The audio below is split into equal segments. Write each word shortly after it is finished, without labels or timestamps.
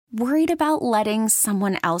Worried about letting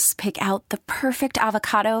someone else pick out the perfect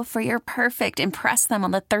avocado for your perfect impress them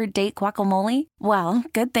on the third date guacamole? Well,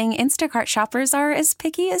 good thing Instacart shoppers are as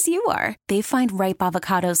picky as you are. They find ripe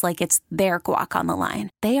avocados like it's their guac on the line.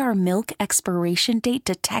 They are milk expiration date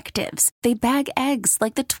detectives. They bag eggs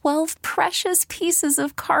like the 12 precious pieces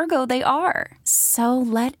of cargo they are. So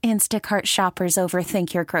let Instacart shoppers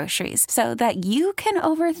overthink your groceries so that you can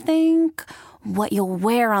overthink what you'll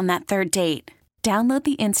wear on that third date. Download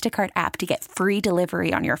the Instacart app to get free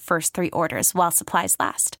delivery on your first 3 orders while supplies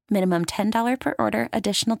last. Minimum $10 per order.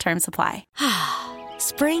 Additional terms apply.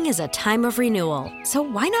 Spring is a time of renewal, so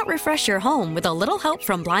why not refresh your home with a little help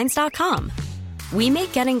from Blinds.com? We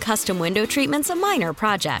make getting custom window treatments a minor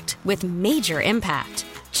project with major impact.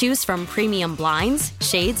 Choose from premium blinds,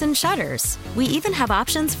 shades, and shutters. We even have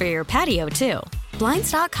options for your patio, too.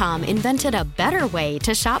 Blinds.com invented a better way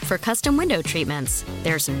to shop for custom window treatments.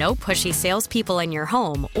 There's no pushy salespeople in your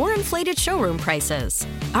home or inflated showroom prices.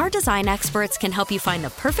 Our design experts can help you find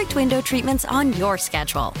the perfect window treatments on your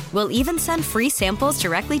schedule. We'll even send free samples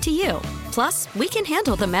directly to you. Plus, we can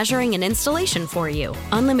handle the measuring and installation for you.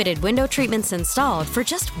 Unlimited window treatments installed for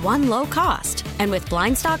just one low cost. And with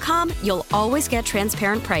Blinds.com, you'll always get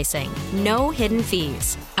transparent pricing. No hidden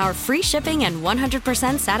fees. Our free shipping and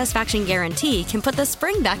 100% satisfaction guarantee can put the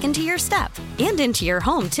spring back into your step and into your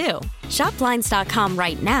home, too. Shop Blinds.com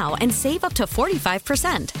right now and save up to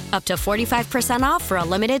 45%. Up to 45% off for a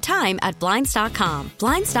limited time at Blinds.com.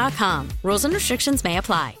 Blinds.com. Rules and restrictions may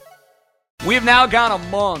apply. We have now gone a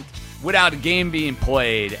month without a game being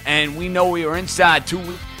played, and we know we are inside 2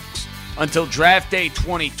 weeks until draft day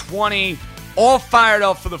 2020, all fired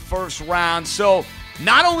up for the first round. So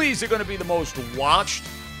not only is it going to be the most watched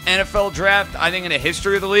NFL draft, I think, in the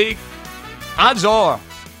history of the league, odds are,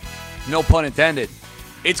 no pun intended,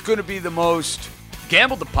 it's going to be the most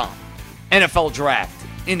gambled upon NFL draft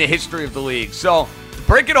in the history of the league. So to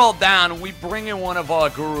break it all down, we bring in one of our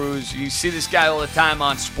gurus. You see this guy all the time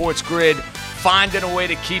on Sports Grid, finding a way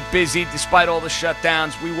to keep busy despite all the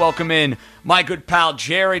shutdowns. We welcome in my good pal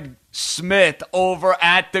Jared Smith over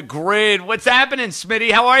at The Grid. What's happening,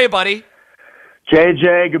 Smitty? How are you, buddy?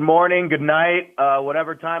 JJ, good morning, good night.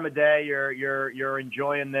 Whatever time of day you're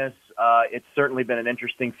enjoying this, it's certainly been an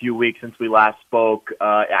interesting few weeks since we last spoke.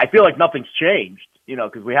 I feel like nothing's changed,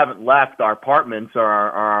 because we haven't left our apartments or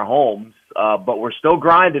our homes, but we're still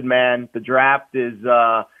grinding, man. The draft is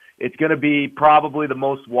it's going to be probably the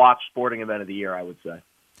most watched sporting event of the year, I would say.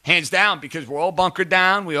 Hands down, because we're all bunkered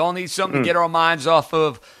down. We all need something to get our minds off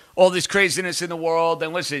of all this craziness in the world.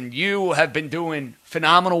 And listen, you have been doing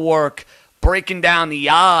phenomenal work breaking down the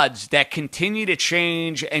odds that continue to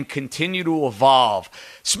change and continue to evolve.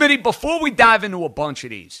 Smitty, before we dive into a bunch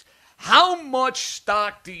of these, how much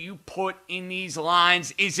stock do you put in these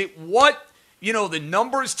lines? Is it what the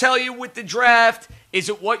numbers tell you with the draft? Is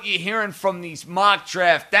it what you're hearing from these mock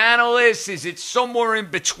draft analysts? Is it somewhere in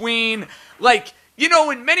between?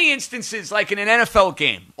 In many instances, like in an NFL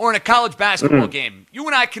game or in a college basketball game, you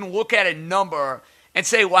and I can look at a number and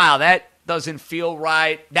say, wow, that doesn't feel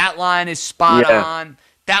right. That line is spot on.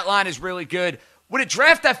 That line is really good. With a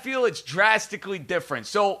draft, I feel it's drastically different.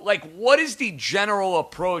 So, what is the general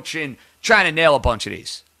approach in trying to nail a bunch of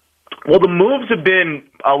these? Well, the moves have been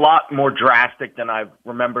a lot more drastic than I've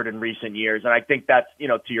remembered in recent years. And I think that's,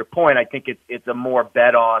 to your point, I think it's a more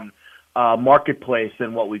bet on marketplace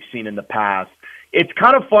than what we've seen in the past. It's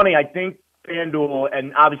kind of funny. I think FanDuel,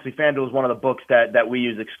 and obviously FanDuel is one of the books that we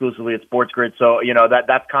use exclusively at Sports Grid. So,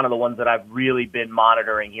 that's kind of the ones that I've really been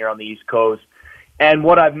monitoring here on the East Coast. And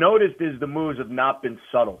what I've noticed is the moves have not been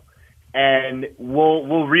subtle. And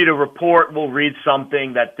we'll read a report, we'll read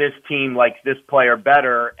something that this team likes this player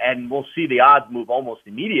better, and we'll see the odds move almost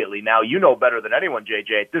immediately. Now, you know better than anyone,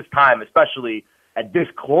 JJ, at this time, especially at this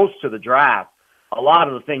close to the draft, a lot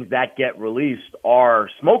of the things that get released are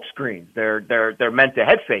smoke screens. They're meant to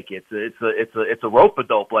head fake. It's a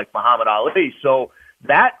rope-a-dope like Muhammad Ali. So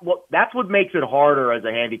that's what makes it harder as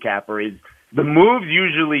a handicapper is the moves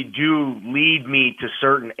usually do lead me to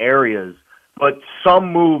certain areas, but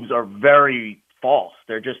some moves are very false.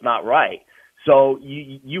 They're just not right. So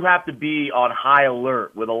you have to be on high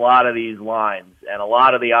alert with a lot of these lines and a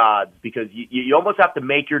lot of the odds because you almost have to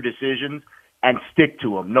make your decisions and stick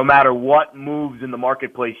to them, no matter what moves in the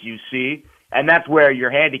marketplace you see. And that's where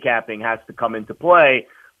your handicapping has to come into play,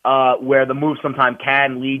 where the move sometimes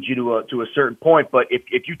can lead you to a certain point. But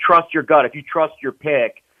if you trust your gut, if you trust your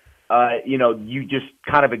pick, you just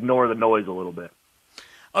kind of ignore the noise a little bit.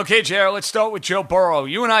 Okay, Jared, let's start with Joe Burrow.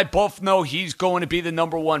 You and I both know he's going to be the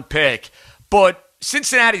number one pick. But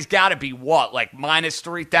Cincinnati's got to be what, like minus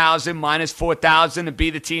 3,000, minus 4,000 to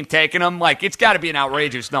be the team taking them? Like, it's got to be an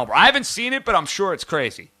outrageous number. I haven't seen it, but I'm sure it's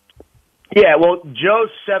crazy. Yeah, well, Joe's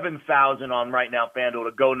 7,000 on right now FanDuel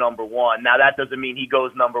to go number one. Now, that doesn't mean he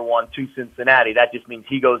goes number one to Cincinnati. That just means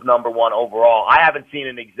he goes number one overall. I haven't seen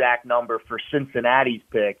an exact number for Cincinnati's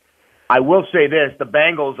pick. I will say this, the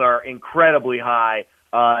Bengals are incredibly high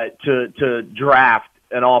to draft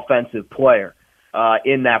an offensive player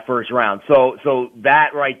in that first round. So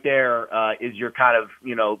that right there is your kind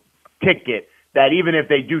of, ticket that even if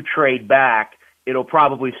they do trade back, it'll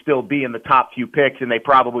probably still be in the top few picks, and they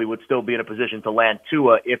probably would still be in a position to land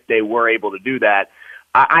Tua if they were able to do that.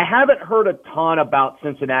 I haven't heard a ton about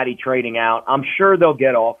Cincinnati trading out. I'm sure they'll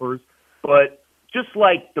get offers, but just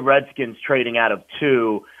like the Redskins trading out of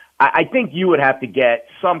 2, I think you would have to get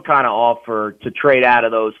some kind of offer to trade out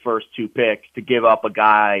of those first 2 picks to give up a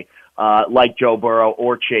guy like Joe Burrow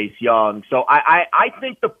or Chase Young. So I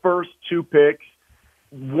think the first 2 picks,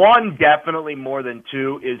 1 definitely more than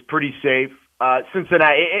 2, is pretty safe.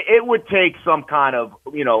 Cincinnati, it would take some kind of,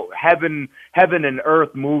 heaven and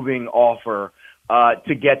earth moving offer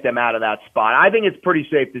to get them out of that spot. I think it's pretty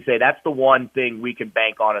safe to say that's the one thing we can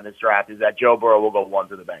bank on in this draft is that Joe Burrow will go 1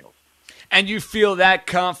 to the Bengals. And you feel that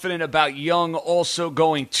confident about Young also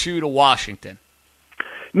going 2 to Washington?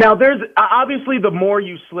 Now, there's obviously the more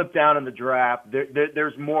you slip down in the draft,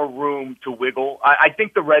 there's more room to wiggle. I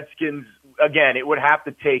think the Redskins, again, it would have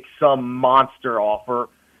to take some monster offer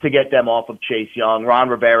to get them off of Chase Young. Ron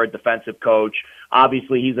Rivera, defensive coach.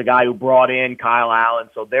 Obviously, he's a guy who brought in Kyle Allen,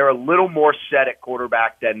 so they're a little more set at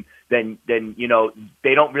quarterback than they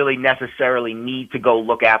don't really necessarily need to go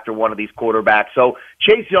look after one of these quarterbacks. So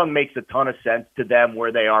Chase Young makes a ton of sense to them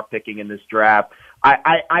where they are picking in this draft.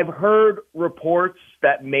 I've heard reports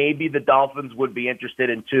that maybe the Dolphins would be interested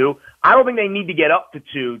in 2. I don't think they need to get up to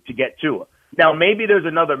 2 to get Tua. Now, maybe there's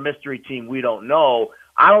another mystery team we don't know.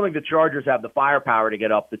 I don't think the Chargers have the firepower to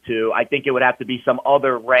get up to 2. I think it would have to be some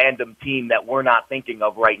other random team that we're not thinking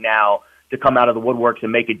of right now to come out of the woodworks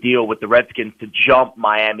and make a deal with the Redskins to jump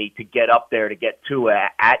Miami to get up there to get Tua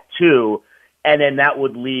at 2. And then that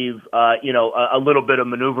would leave, a little bit of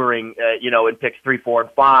maneuvering, in picks 3, 4, and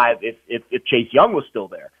 5 if Chase Young was still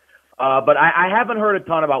there. But I haven't heard a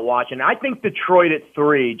ton about Washington. I think Detroit at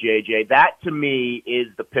 3, JJ, that to me is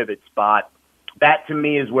the pivot spot. That to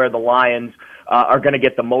me is where the Lions are going to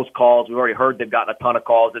get the most calls. We've already heard they've gotten a ton of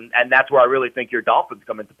calls, and that's where I really think your Dolphins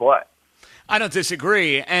come into play. I don't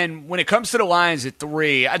disagree. And when it comes to the Lions at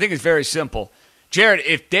 3, I think it's very simple. Jared,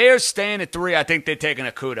 if they're staying at 3, I think they're taking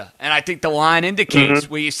Okudah. And I think the line indicates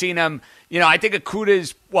where you've seen them, I think Okudah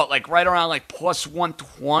is, right around plus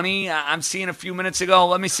 120. I'm seeing a few minutes ago.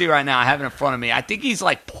 Let me see right now. I have it in front of me. I think he's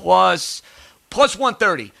plus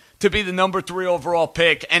 130 to be the number 3 overall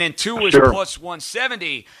pick. And in 2 is plus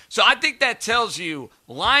 170. So I think that tells you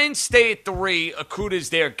Lions stay at 3, Okudah's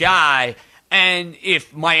their guy. And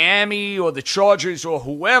if Miami or the Chargers or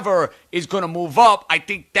whoever is going to move up, I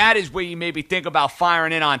think that is where you maybe think about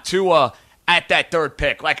firing in on Tua at that 3rd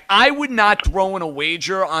pick. I would not throw in a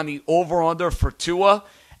wager on the over-under for Tua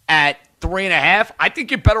at 3.5. I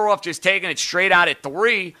think you're better off just taking it straight out at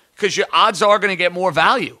 3 because your odds are going to get more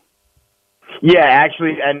value. Yeah,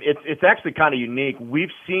 actually, and it's actually kind of unique.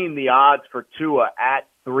 We've seen the odds for Tua at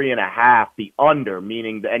 3.5, the under,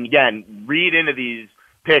 meaning, and again, read into these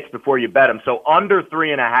picks before you bet him. So under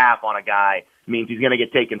 3.5 on a guy means he's going to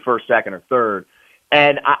get taken 1st, 2nd, or 3rd.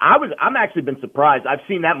 And I'm actually been surprised. I've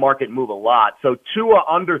seen that market move a lot. So Tua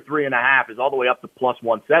under 3.5 is all the way up to plus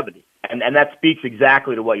 170. And that speaks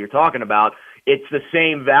exactly to what you're talking about. It's the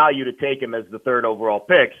same value to take him as the 3rd overall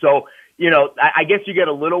pick. So, I guess you get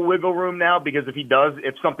a little wiggle room now because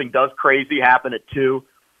if something does crazy happen at 2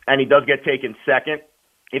 and he does get taken 2nd,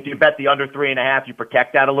 if you bet the under 3.5, you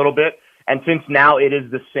protect that a little bit. And since now it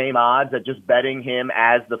is the same odds at just betting him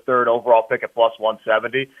as the 3rd overall pick at plus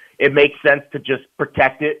 170, it makes sense to just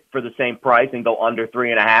protect it for the same price and go under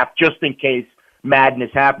 3.5 just in case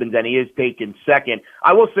madness happens and he is taken 2nd.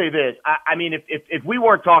 I will say this. I mean, if we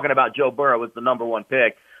weren't talking about Joe Burrow as the number 1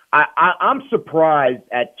 pick, I'm surprised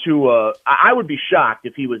at Tua. I would be shocked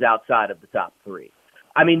if he was outside of the top 3.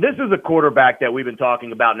 I mean, this is a quarterback that we've been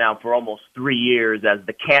talking about now for almost 3 years as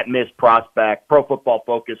the can't-miss prospect. Pro Football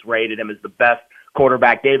Focus rated him as the best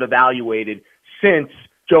quarterback they've evaluated since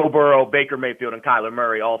Joe Burrow, Baker Mayfield, and Kyler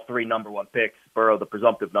Murray, all 3 number 1 picks, Burrow the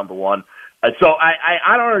presumptive number 1. So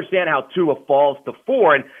I don't understand how Tua falls to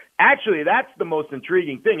 4. And actually, that's the most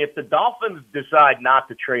intriguing thing. If the Dolphins decide not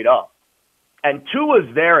to trade up, and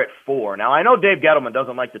Tua's there at 4. Now, I know Dave Gettleman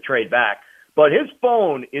doesn't like to trade back, but his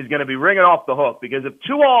phone is going to be ringing off the hook because if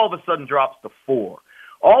Tua all of a sudden drops to 4,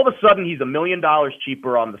 all of a sudden he's $1 million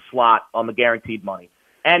cheaper on the slot on the guaranteed money.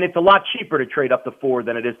 And it's a lot cheaper to trade up to 4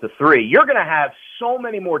 than it is to 3. You're going to have so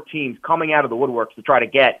many more teams coming out of the woodworks to try to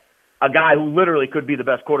get a guy who literally could be the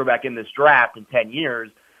best quarterback in this draft in 10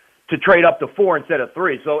 years to trade up to 4 instead of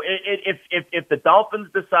 3. So if the Dolphins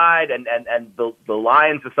decide and the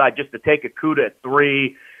Lions decide just to take Okudah at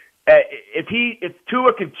 3, if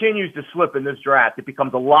Tua continues to slip in this draft, it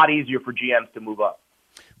becomes a lot easier for GMs to move up.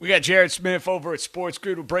 We got Jared Smith over at Sports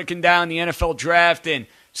Grid. We're breaking down the NFL draft and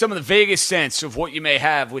some of the Vegas sense of what you may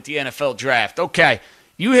have with the NFL draft. Okay,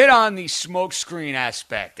 you hit on the smokescreen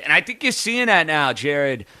aspect, and I think you're seeing that now,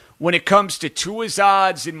 Jared, when it comes to Tua's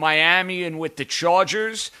odds in Miami and with the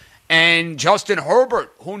Chargers, and Justin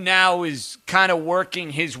Herbert, who now is kind of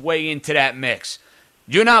working his way into that mix.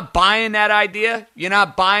 You're not buying that idea? You're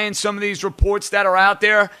not buying some of these reports that are out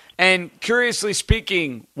there? And curiously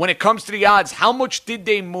speaking, when it comes to the odds, how much did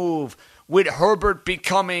they move with Herbert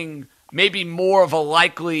becoming maybe more of a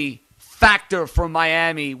likely factor for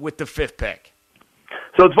Miami with the 5th pick?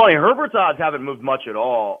 So it's funny, Herbert's odds haven't moved much at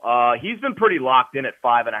all. He's been pretty locked in at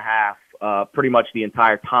 5.5 pretty much the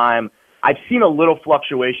entire time. I've seen a little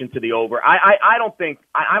fluctuation to the over. I don't think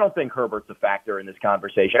Herbert's a factor in this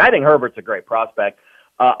conversation. I think Herbert's a great prospect.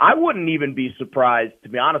 I wouldn't even be surprised, to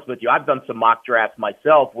be honest with you. I've done some mock drafts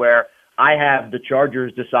myself where I have the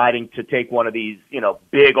Chargers deciding to take one of these,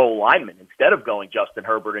 big old linemen instead of going Justin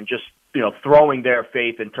Herbert and just, throwing their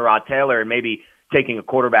faith in Tyrod Taylor and maybe taking a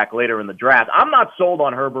quarterback later in the draft. I'm not sold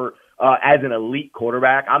on Herbert as an elite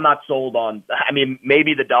quarterback. I'm not sold on,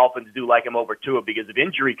 maybe the Dolphins do like him over Tua because of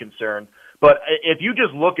injury concerns. But if you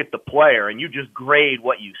just look at the player and you just grade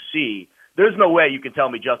what you see, there's no way you can tell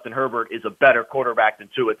me Justin Herbert is a better quarterback than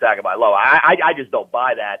Tua Tagovailoa. I just don't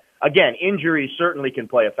buy that. Again, injuries certainly can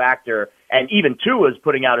play a factor, and even Tua's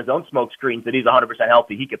putting out his own smoke screens that he's 100%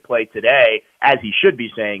 healthy. He could play today, as he should be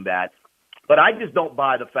saying that. But I just don't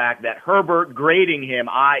buy the fact that Herbert grading him,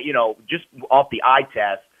 just off the eye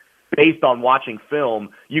test, based on watching film,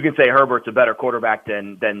 you can say Herbert's a better quarterback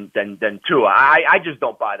than Tua. I just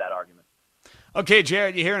don't buy that argument. Okay,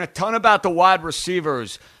 Jared, you're hearing a ton about the wide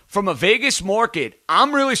receivers. From a Vegas market,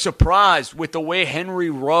 I'm really surprised with the way Henry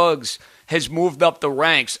Ruggs has moved up the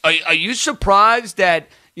ranks. Are you surprised that,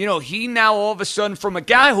 he now all of a sudden, from a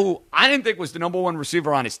guy who I didn't think was the number one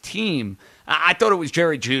receiver on his team, I thought it was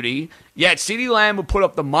Jerry Jeudy, yet CeeDee Lamb would put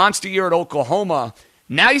up the monster year at Oklahoma.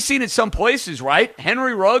 Now you've seen it some places, right?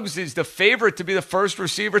 Henry Ruggs is the favorite to be the first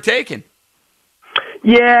receiver taken.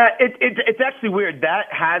 Yeah, it's actually weird. That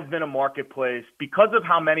has been a marketplace because of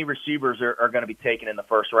how many receivers are going to be taken in the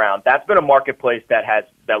first round. That's been a marketplace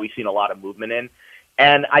that we've seen a lot of movement in.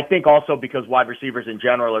 And I think also because wide receivers in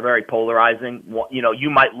general are very polarizing. You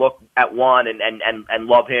might look at one and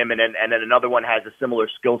love him, and then another one has a similar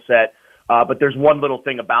skill set. But there's one little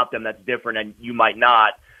thing about them that's different, and you might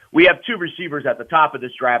not. We have 2 receivers at the top of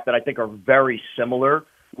this draft that I think are very similar.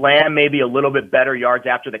 Lamb maybe a little bit better yards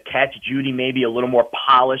after the catch. Jeudy maybe a little more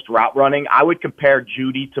polished route running. I would compare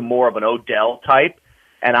Jeudy to more of an Odell type,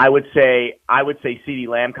 and I would say CeeDee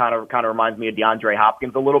Lamb kind of reminds me of DeAndre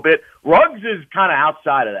Hopkins a little bit. Ruggs is kind of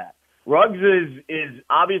outside of that. Ruggs is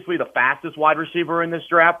obviously the fastest wide receiver in this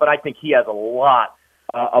draft, but I think he has a lot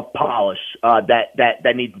of polish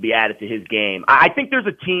that needs to be added to his game. I think there's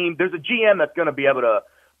a GM that's going to be able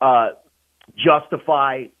to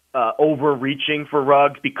justify overreaching for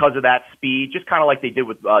Ruggs because of that speed, just kind of like they did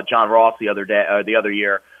with John Ross the other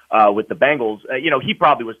year with the Bengals. He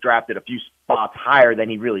probably was drafted a few spots higher than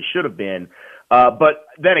he really should have been. But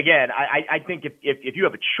then again, I think if you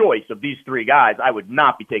have a choice of these 3 guys, I would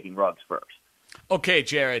not be taking Ruggs first. Okay,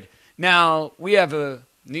 Jared. Now, we have a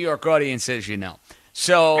New York audience, as you know.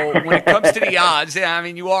 So when it comes to the odds,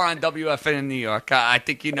 you are on WFN in New York. I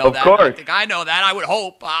think you know that. Of course. I think I know that. I would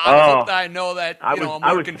hope. I know that.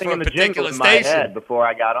 I'm working for a particular station. I was singing the jingle in my head before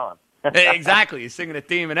I got on. Exactly. You're singing a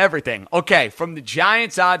theme and everything. Okay, from the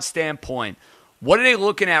Giants' odds standpoint, what are they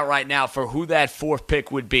looking at right now for who that 4th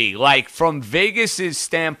pick would be? Like, from Vegas'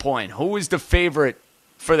 standpoint, who is the favorite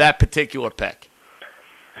for that particular pick?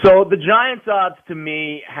 So the Giants' odds to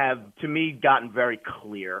me have gotten very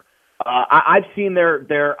clear. I've seen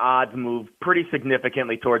their odds move pretty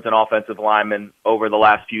significantly towards an offensive lineman over the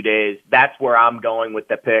last few days. That's where I'm going with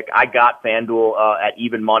the pick. I got FanDuel at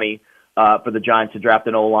even money for the Giants to draft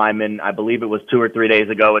an O-lineman. I believe it was 2 or 3 days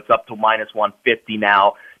ago. It's up to -150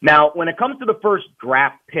 now. Now, when it comes to the first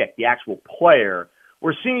draft pick, the actual player,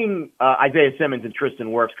 we're seeing Isaiah Simmons and Tristan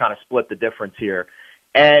Wirfs kind of split the difference here.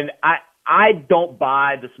 And I don't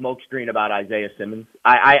buy the smokescreen about Isaiah Simmons.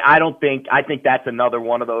 I think that's another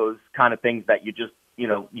one of those kind of things that you just,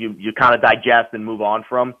 you kind of digest and move on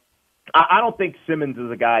from. I don't think Simmons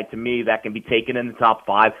is a guy, to me, that can be taken in the top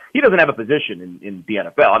 5. He doesn't have a position in the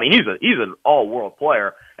NFL. I mean, he's an all-world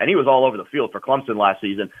player, and he was all over the field for Clemson last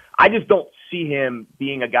season. I just don't see him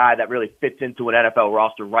being a guy that really fits into an NFL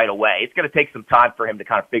roster right away. It's going to take some time for him to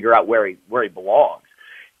kind of figure out where he belongs.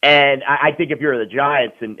 And I think if you're the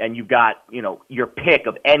Giants and you've got, your pick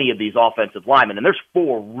of any of these offensive linemen, and there's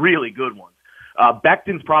 4 really good ones,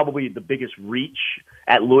 Becton's probably the biggest reach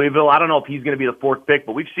at Louisville. I don't know if he's going to be the 4th pick,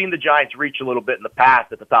 but we've seen the Giants reach a little bit in the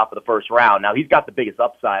past at the top of the first round. Now, he's got the biggest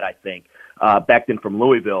upside, I think, Becton from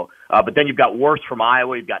Louisville. But then you've got Wirfs from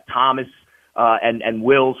Iowa. You've got Thomas and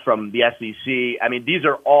Wills from the SEC. I mean, these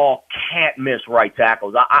are all can't-miss right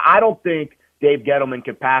tackles. I don't think Dave Gettleman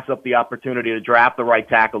can pass up the opportunity to draft the right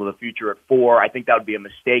tackle of the future at 4. I think that would be a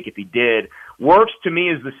mistake if he did. Wirfs, to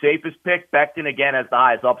me, is the safest pick. Becton, again, has the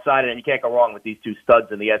highest upside, and you can't go wrong with these 2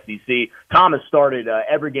 studs in the SEC. Thomas started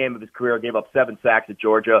every game of his career, gave up 7 sacks at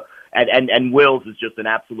Georgia, and Wills is just an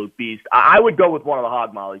absolute beast. I would go with one of the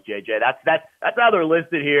hog mollies, JJ. That's how they're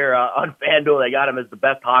listed here on FanDuel. They got him as the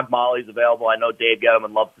best hog mollies available. I know Dave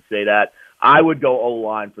Gettleman loves to say that. I would go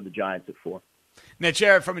O-line for the Giants at 4. Now,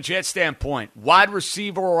 Jared, from a Jet standpoint, wide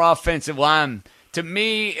receiver or offensive line, to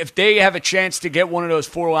me, if they have a chance to get one of those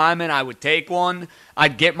 4 linemen, I would take one.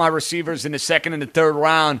 I'd get my receivers in the 2nd and the 3rd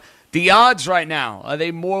round. The odds right now, are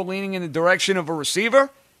they more leaning in the direction of a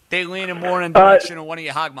receiver? They leaning more in the direction of one of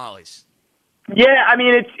your hog mollies? Yeah, I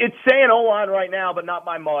mean, it's saying O-line right now, but not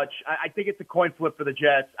by much. I think it's a coin flip for the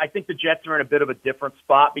Jets. I think the Jets are in a bit of a different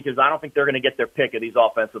spot because I don't think they're going to get their pick of these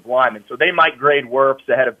offensive linemen. So they might grade Wirfs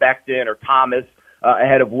ahead of Becton or Thomas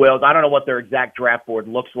ahead of Wills. I don't know what their exact draft board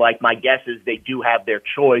looks like. My guess is they do have their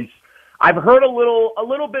choice. I've heard a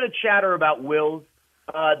little bit of chatter about Wills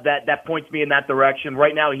that points me in that direction.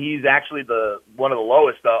 Right now, he's actually one of the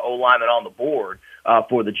lowest O-linemen on the board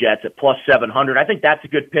for the Jets at plus 700. I think that's a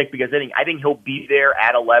good pick because I think he'll be there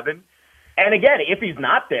at 11. And again, if he's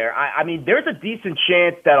not there, I mean, there's a decent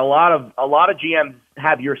chance that a lot of GMs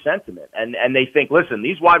have your sentiment and they think, listen,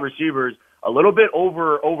 these wide receivers a little bit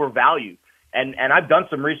overvalued. And I've done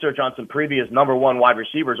some research on some previous number 1 wide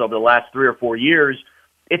receivers over the last 3 or 4 years.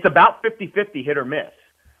 It's about 50-50 hit or miss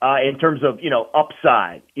in terms of,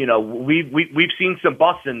 upside. We've seen some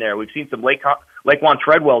busts in there. We've seen some Laquan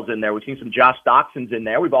Treadwells in there. We've seen some Josh Doxsons in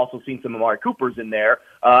there. We've also seen some Amari Coopers in there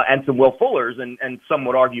and some Will Fullers, and some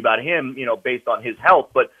would argue about him, based on his health.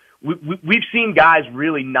 But we've seen guys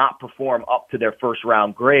really not perform up to their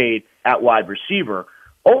first-round grade at wide receiver.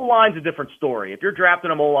 O-line's a different story. If you're drafting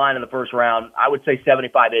them O-line in the first round, I would say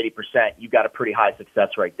 75-80%, you've got a pretty high success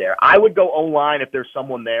right there. I would go O-line if there's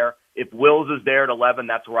someone there. If Wills is there at 11,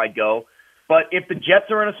 that's where I'd go. But if the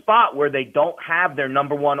Jets are in a spot where they don't have their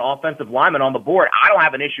number 1 offensive lineman on the board, I don't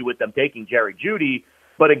have an issue with them taking Jerry Jeudy.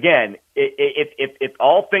 But again, if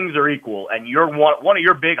all things are equal and you're one of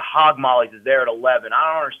your big hog mollies is there at 11,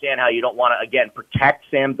 I don't understand how you don't want to, again, protect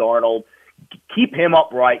Sam Darnold, keep him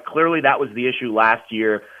upright. Clearly, that was the issue last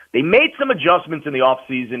year. They made some adjustments in the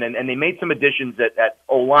offseason, and they made some additions at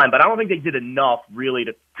O-line, but I don't think they did enough really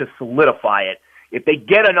to solidify it. If they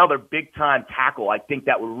get another big-time tackle, I think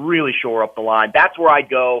that would really shore up the line. That's where I'd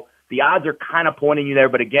go. The odds are kind of pointing you there,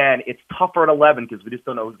 but again, it's tougher at 11 because we just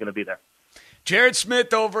don't know who's going to be there. Jared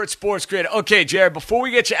Smith over at Sports Grid. Okay, Jared, before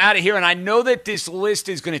we get you out of here, and I know that this list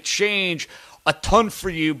is going to change a ton for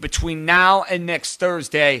you between now and next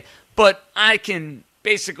Thursday, but I can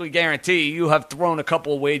basically guarantee you have thrown a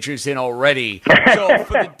couple of wagers in already. So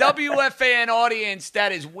for the WFAN audience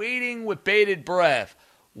that is waiting with bated breath,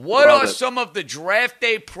 what are some of the draft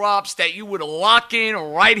day props that you would lock in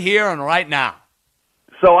right here and right now?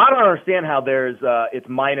 So I don't understand how it's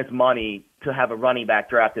minus money to have a running back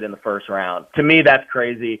drafted in the first round. To me, that's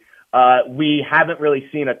crazy. We haven't really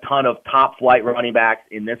seen a ton of top-flight running backs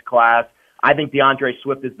in this class. I think DeAndre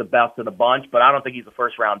Swift is the best of the bunch, but I don't think he's a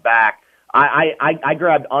first-round back. I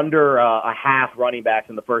grabbed under a half running backs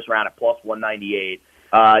in the first round at plus 198.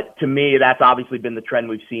 To me, that's obviously been the trend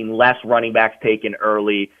we've seen. Less running backs taken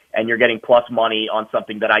early, and you're getting plus money on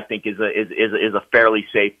something that I think is a fairly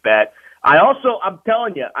safe bet. I'm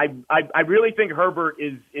telling you, I really think Herbert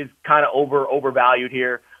is kind of overvalued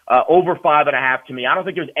here. Over 5.5 to me. I don't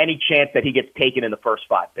think there's any chance that he gets taken in the first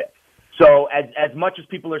 5 picks. So as much as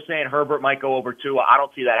people are saying Herbert might go over 2, I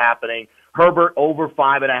don't see that happening. Herbert over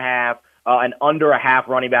 5.5. And under a half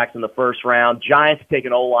running backs in the first round. Giants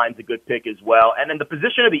taking O-line's a good pick as well. And then the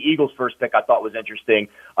position of the Eagles' first pick I thought was interesting.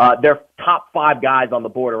 Their top 5 guys on the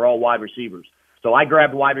board are all wide receivers. So I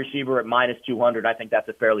grabbed wide receiver at minus 200. I think that's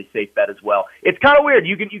a fairly safe bet as well. It's kind of weird.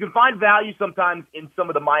 You can find value sometimes in some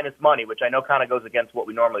of the minus money, which I know kind of goes against what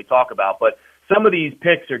we normally talk about. But some of these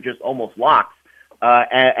picks are just almost locks.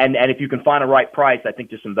 And if you can find a right price, I think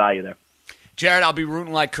there's some value there. Jared, I'll be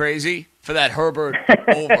rooting like crazy for that Herbert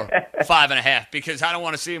over 5.5 because I don't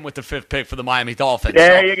want to see him with the 5th pick for the Miami Dolphins.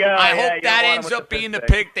 There you go. I hope that ends up being the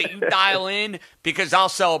pick that you dial in because I'll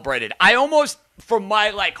celebrate it. I almost, from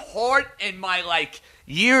my heart and my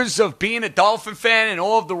years of being a Dolphin fan and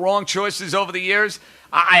all of the wrong choices over the years,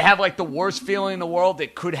 I have the worst feeling in the world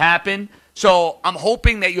that could happen. So I'm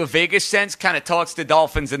hoping that your Vegas sense kind of talks the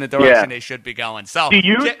Dolphins in the direction they should be going. So do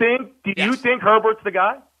you think Herbert's the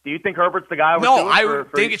guy? Do you think Herbert's the guy? No, I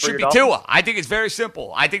think it should be Tua. I think it's very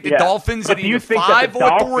simple. I think the Dolphins at either 5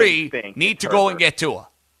 or 3 need to go and get Tua.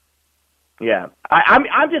 Yeah, I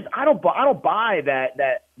don't buy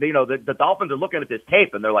that. The Dolphins are looking at this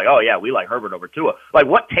tape and they're like, oh yeah, we like Herbert over Tua.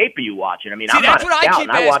 What tape are you watching? I mean, I'm that's not what I keep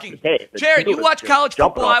asking. I watch the tape. Jared, you watch college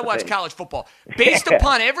football. I watch college football. Based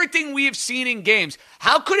upon everything we have seen in games,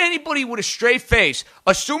 how could anybody with a straight face,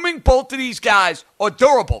 assuming both of these guys are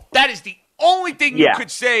durable, that is the only thing you could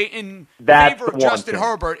say in favor of Justin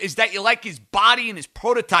Herbert is that you like his body and his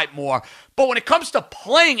prototype more. But when it comes to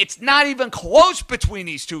playing, it's not even close between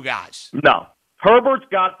these two guys. No. Herbert's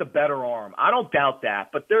got the better arm. I don't doubt that.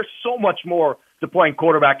 But there's so much more to playing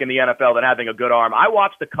quarterback in the NFL than having a good arm. I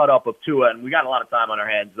watched the cut-up of Tua, and we got a lot of time on our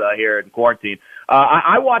hands here in quarantine.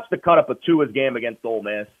 I watched the cut-up of Tua's game against Ole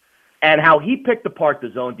Miss. And how he picked apart the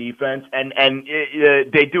zone defense, and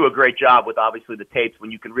they do a great job with, obviously, the tapes when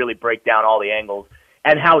you can really break down all the angles,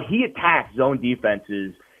 and how he attacks zone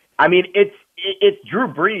defenses. I mean, it's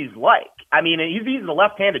Drew Brees-like. I mean, he's the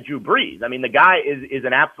left-handed Drew Brees. I mean, the guy is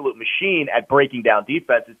an absolute machine at breaking down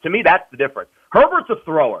defenses. To me, that's the difference. Herbert's a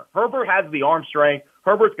thrower. Herbert has the arm strength.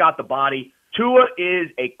 Herbert's got the body. Tua is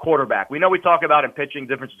a quarterback. We know we talk about in pitching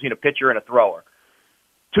the difference between a pitcher and a thrower.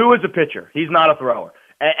 Tua's a pitcher. He's not a thrower.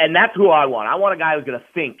 And that's who I want. I want a guy who's going to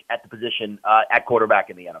think at the position at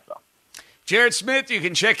quarterback in the NFL. Jared Smith, you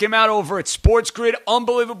can check him out over at Sports Grid.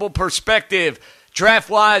 Unbelievable perspective,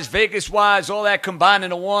 draft-wise, Vegas-wise, all that combined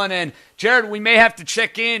into one. And, Jared, we may have to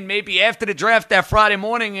check in maybe after the draft that Friday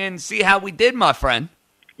morning and see how we did, my friend.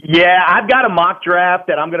 Yeah, I've got a mock draft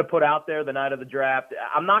that I'm going to put out there the night of the draft.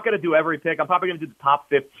 I'm not going to do every pick. I'm probably going to do the top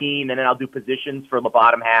 15, and then I'll do positions for the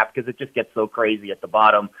bottom half because it just gets so crazy at the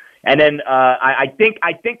bottom. And then I think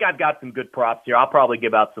I've got some good props here. I'll probably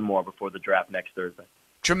give out some more before the draft next Thursday.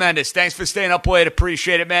 Tremendous. Thanks for staying up late.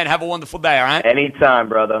 Appreciate it, man. Have a wonderful day, all right? Anytime,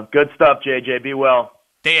 brother. Good stuff, JJ. Be well.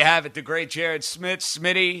 There you have it, the great Jared Smith.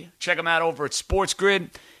 Smitty, check him out over at Sports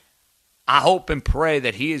Grid. I hope and pray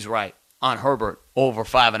that he is right on Herbert over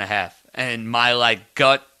 5.5. And my,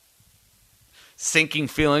 gut sinking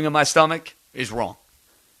feeling in my stomach is wrong.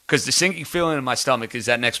 Because the sinking feeling in my stomach is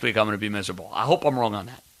that next week I'm going to be miserable. I hope I'm wrong on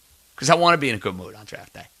that. Because I want to be in a good mood on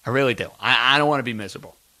draft day. I really do. I don't want to be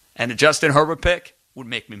miserable. And the Justin Herbert pick would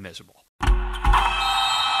make me miserable.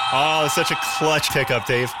 Oh, such a clutch pickup,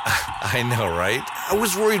 Dave. I know, right? I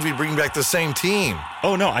was worried we'd bring back the same team.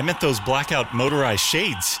 Oh, no, I meant those blackout motorized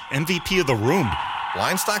shades. MVP of the room.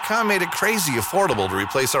 Blinds.com made it crazy affordable to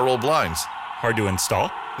replace our old blinds. Hard to install?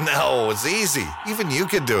 No, it's easy. Even you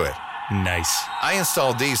could do it. Nice. I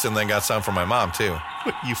installed these and then got some for my mom, too.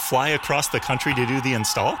 What, you fly across the country to do the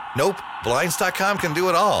install? Nope. Blinds.com can do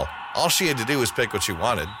it all. All she had to do was pick what she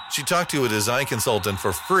wanted. She talked to a design consultant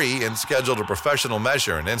for free and scheduled a professional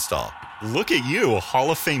measure and install. Look at you, a Hall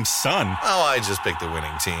of Fame son. Oh, I just picked the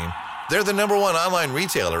winning team. They're the #1 online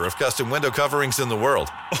retailer of custom window coverings in the world.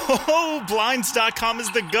 Oh, Blinds.com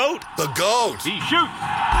is the GOAT. The GOAT! He shoots.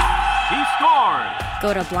 He scores.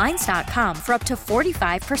 Go to Blinds.com for up to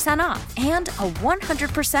 45% off and a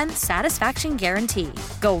 100% satisfaction guarantee.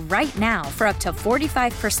 Go right now for up to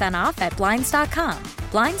 45% off at Blinds.com.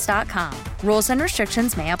 Blinds.com. Rules and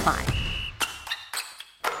restrictions may apply.